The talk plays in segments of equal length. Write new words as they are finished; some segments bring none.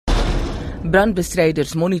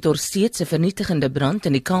Brandbestryders monitor steeds 'n vernietigende brand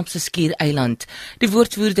in die Kaapse Skiereiland. Die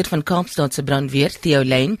woordvoerder van Kaapstad se brandweer, Theo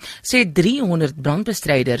Layne, sê 300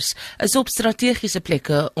 brandbestryders is op strategiese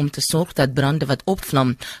plekke om te sorg dat brande wat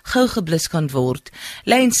opvlam gou geblus kan word.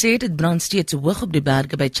 Layne sê dit brand steeds hoog op die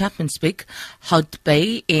berge by Chapman's Peak, Hout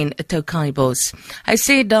Bay en Tokaibos. Hy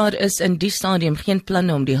sê daar is in die stadium geen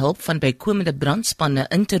planne om die hulp van bykomende brandspanne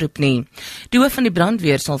in te roep nie. Die hoof van die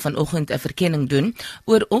brandweer sal vanoggend 'n verkenning doen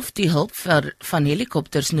oor of die hulp van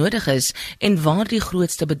helikopters nodig is en waar die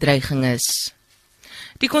grootste bedreiging is.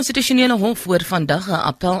 Die konstitusionele hof hoor vandag 'n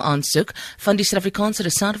appelaansoek van die Suid-Afrikaanse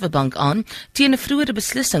Reservebank aan teen 'n vroeëre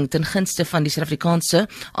beslissing ten gunste van die Suid-Afrikaanse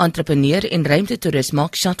entrepreneur en ruimtetoerist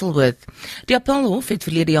Mark Shuttleworth. Die appelhof het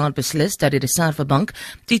verlede jaar beslis dat die Reservebank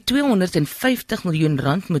die 250 miljoen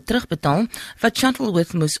rand moet terugbetaal wat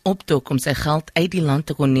Shuttleworth moes opdok om sy geld uit die land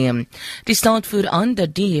te kon neem. Die staat voer aan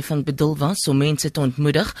dat die heffing bedoel was om mense te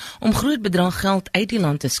ontmoedig om groot bedrag geld uit die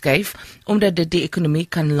land te skuif omdat dit die ekonomie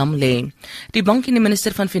kan lam lê. Die bank en die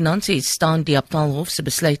minister van Finansies staan die appelhof se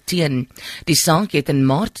besluit teen. Die saak het in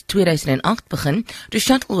Maart 2008 begin, toe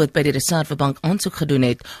Shuttleworth by die Reservebank aansoek gedoen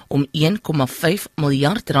het om 1,5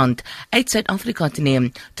 miljard rand uit Suid-Afrika te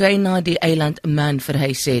neem, toe hy na die eiland Man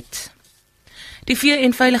verhuis het. Die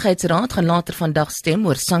VN-veiligheidsraad gaan later vandag stem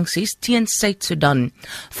oor sanksies teen Suid-Sudan.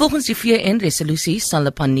 Volgens die VN-resolusie sal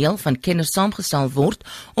 'n paneel van kenners saamgestel word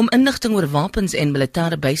om inligting oor wapens en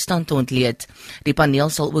militêre bystand te ontleed. Die paneel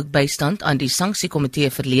sal ook bystand aan die sanksiekomitee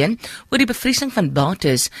verleen oor die bevriesing van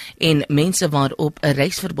bates en mense waarop 'n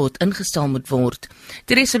reisverbod ingestel moet word.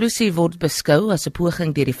 Die resolusie word beskou as 'n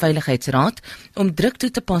poging deur die Veiligheidsraad om druk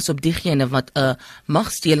toe te pas op diegene wat 'n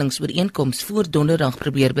magstellingsooreenkoms voor Donderdag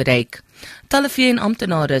probeer bereik. Talle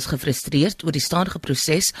VN-amptenare is gefrustreerd oor die stadige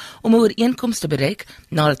proses om 'n ooreenkoms te bereik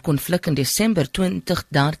nadat konflik in Desember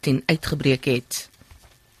 2013 uitgebreek het.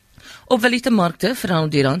 Op valutamarkte verhandel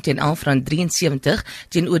die rand teen R11.73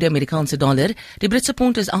 teenoor die Amerikaanse dollar. Die Britse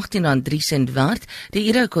pond is R18.03 werd.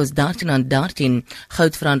 Die euro kos R13.13.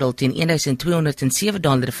 Goud verhandel teen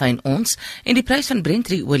 $1,207 fyn ons en die prys van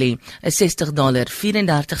Brandbestryders is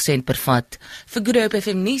 $60.34 per vat. Vir Groep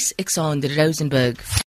FM nuus, ek Rosenburg.